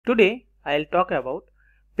Today I will talk about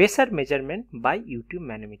pressure measurement by U-tube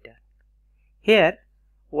manometer. Here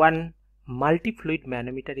one multi-fluid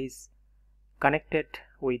manometer is connected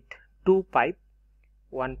with two pipe.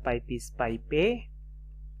 One pipe is pipe A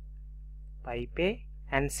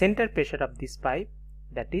and center pressure of this pipe,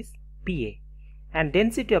 that is PA, and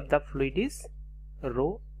density of the fluid is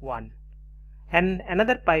rho 1, and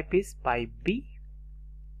another pipe is pipe B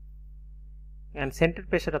and center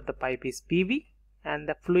pressure of the pipe is PB and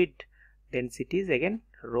the fluid density is again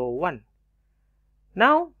rho 1.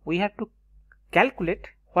 Now we have to calculate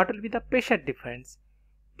what will be the pressure difference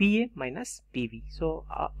PA minus PB. So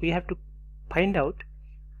we have to find out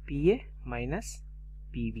PA minus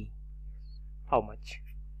PB, how much.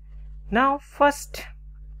 Now first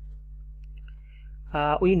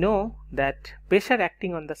we know that pressure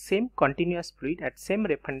acting on the same continuous fluid at same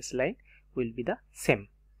reference line will be the same.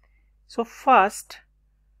 So first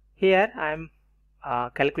here I am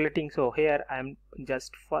calculating. So here I am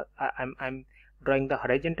just for I'm drawing the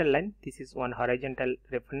horizontal line. This is one horizontal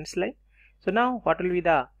reference line. So now what will be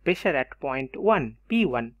the pressure at point 1,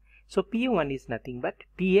 P1? So P1 is nothing but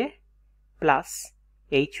PA plus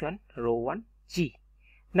H1 rho 1 G.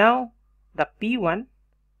 Now the P1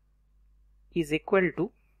 is equal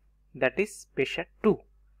to, that is pressure 2.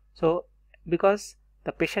 So because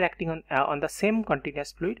the pressure acting on the same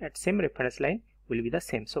continuous fluid at same reference line will be the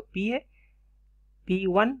same. So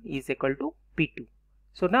P1 is equal to P2.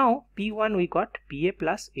 So now P1 we got PA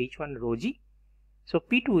plus H1 rho G. So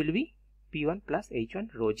P2 will be P1 plus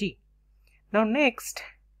H1 rho G. Now next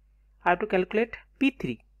I have to calculate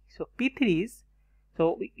P3. So P3 is,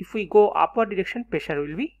 so if we go upward direction, pressure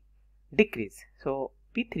will be decrease. So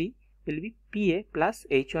P3 will be PA plus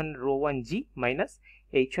H1 rho 1 G minus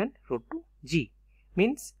H1 rho 2 G,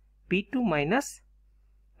 means P2 minus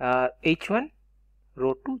H1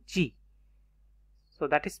 rho 2 G. So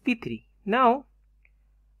that is P3. Now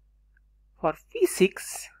for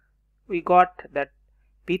P6 we got that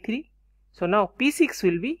P3. So now P6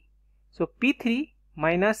 will be, so P3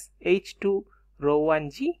 minus H2 rho 1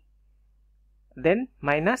 G, then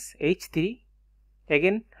minus H3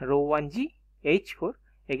 again rho 1 G, H4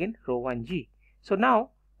 again rho 1 G. So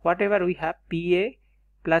now whatever we have, PA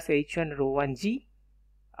plus H1 rho 1 G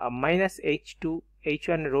minus H2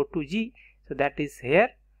 H1 rho 2 G, so that is here,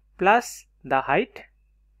 plus the height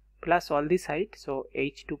plus all this height, so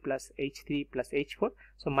H2 plus H3 plus H4,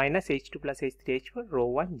 so minus H2 plus H3 H4 rho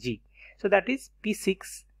 1 G. So that is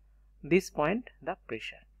P6, this point the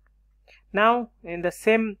pressure. Now in the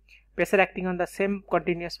same pressure acting on the same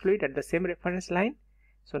continuous fluid at the same reference line,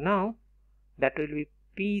 so now that will be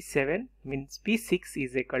P7, means P6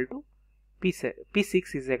 is equal to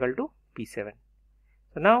P6 is equal to P7.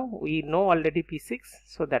 So now we know already P6,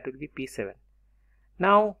 so that will be P7.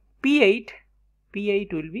 Now P8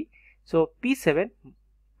 will be, so P7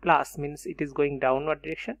 plus, means it is going downward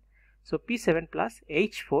direction, so P7 plus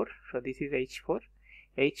H4, so this is H4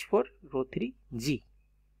 rho 3 G.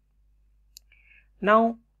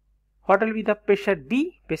 Now what will be the pressure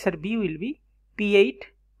B? Pressure B will be P8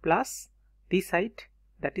 plus this height,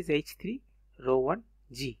 that is H3 rho 1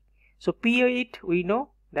 G. So P8 we know,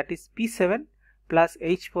 that is P7 plus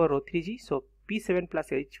H4 rho 3 G, so P7 plus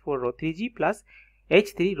H4 rho 3 G plus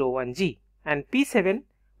H3 rho 1 G, and P7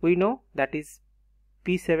 we know, that is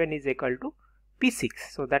P7 is equal to P6,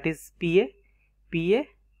 so that is PA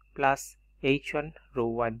plus H1 rho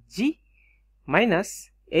 1 G minus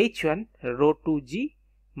H1 rho 2 G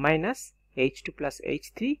minus H2 plus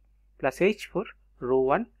H3 plus H4 rho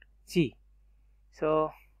 1 G.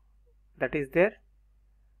 So that is there,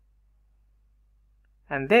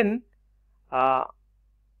 and then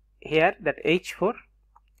here that H4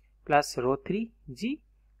 plus rho 3 G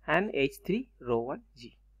and H3 rho 1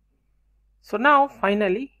 G. So now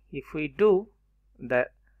finally if we do the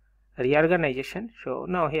reorganization, so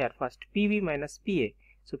now here first PV minus PA,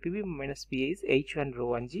 so PV minus PA is H1 rho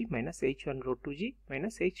 1 G minus H1 rho 2 G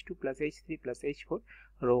minus H2 plus H3 plus H4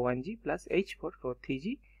 rho 1 G plus H4 rho 3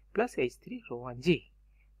 G plus H3 rho 1 G.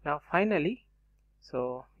 Now finally,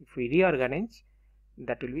 so if we reorganize,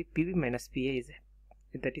 that will be PV minus PA is,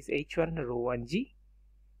 that is H1 rho 1 G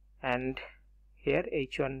and here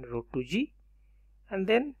H1 rho 2 G, and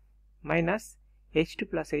then minus H2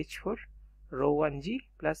 plus H4 rho 1 G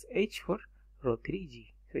plus H4 rho 3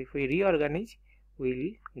 G. So if we reorganize,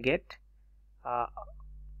 we will get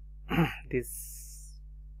this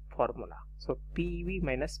formula. So PV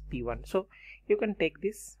minus P1. So you can take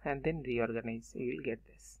this and then reorganize, you will get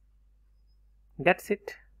this. That's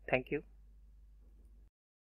it. Thank you.